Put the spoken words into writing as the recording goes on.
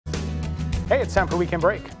Hey, it's time for Weekend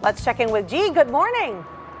Break. Let's check in with G. Good morning.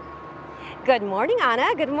 Good morning,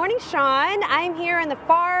 Anna. Good morning, Sean. I'm here on the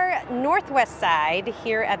far northwest side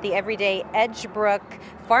here at the everyday Edgebrook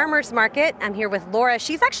Farmers Market. I'm here with Laura.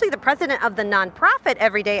 She's actually the president of the nonprofit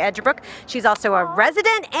Everyday Edgebrook. She's also a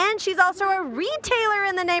resident and she's also a retailer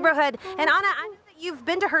in the neighborhood. And Anna, I know that you've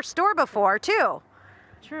been to her store before too.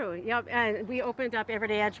 True, yep, and we opened up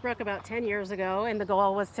Everyday Edgebrook about 10 years ago, and the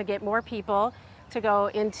goal was to get more people to go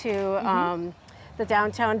into the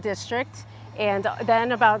downtown district. And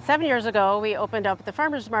then about 7 years ago, we opened up the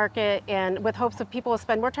farmers market, and with hopes that people will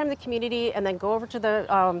spend more time in the community and then go over to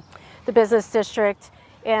the business district.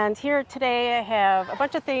 And here today I have a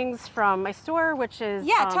bunch of things from my store, which is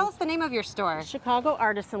Tell us the name of your store. Chicago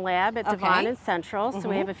Artisan Lab at Devon and Central. So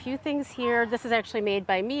we have a few things here. This is actually made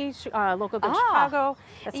by me, local to Chicago.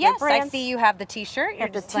 That's yes, my brand. I see you have the t-shirt. You're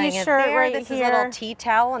the displaying t-shirt it there. right This here. is a little tea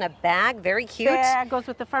towel and a bag. Very cute. Bag goes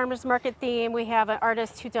with the farmers market theme. We have an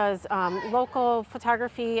artist who does local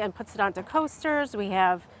photography and puts it onto coasters. We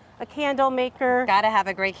have a candle maker. Gotta have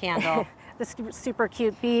a great candle. This super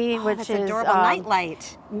cute bee, which that's is adorable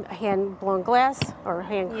nightlight. hand-blown glass or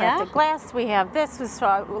handcrafted glass. We have this, who's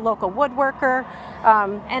a local woodworker.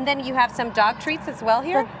 And then you have some dog treats as well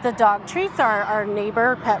here? The dog treats are our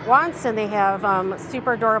neighbor Pet Wants, and they have a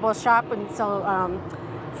super adorable shop and sell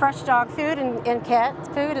fresh dog food and cat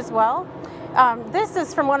food as well. This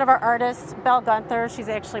is from one of our artists, Belle Gunther. She's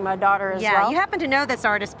actually my daughter as well. Yeah, you happen to know this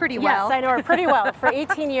artist pretty well. Yes, I know her pretty well. For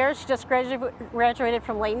 18 years, she just graduated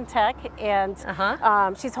from Layton Tech, and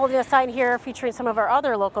she's holding a sign here featuring some of our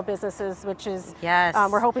other local businesses, which is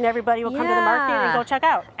we're hoping everybody will come to the market and go check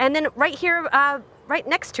out. And then right here, right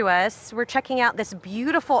next to us, we're checking out this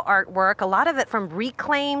beautiful artwork, a lot of it from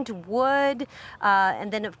reclaimed wood,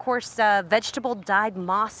 and then of course vegetable dyed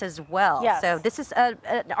moss as well. Yes. So this is an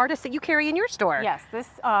artist that you carry in your store. Yes, this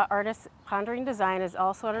artist Pondering Design is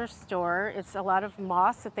also at our store. It's a lot of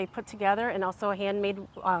moss that they put together and also handmade,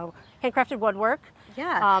 handcrafted woodwork.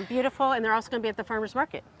 Yeah. Beautiful, and they're also going to be at the farmers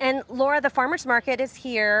market. And Laura, the farmers market is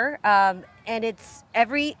here, and it's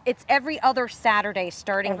every other Saturday,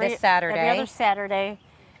 starting this Saturday. Every other Saturday,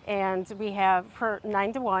 and we have for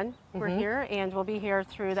 9 to 1. We're here, and we'll be here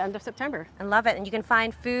through the end of September. I love it, and you can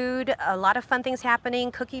find food, a lot of fun things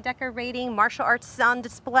happening, cookie decorating, martial arts on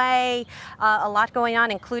display, a lot going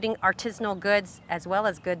on, including artisanal goods as well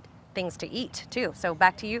as good things to eat too. So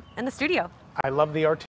back to you in the studio. I love the art.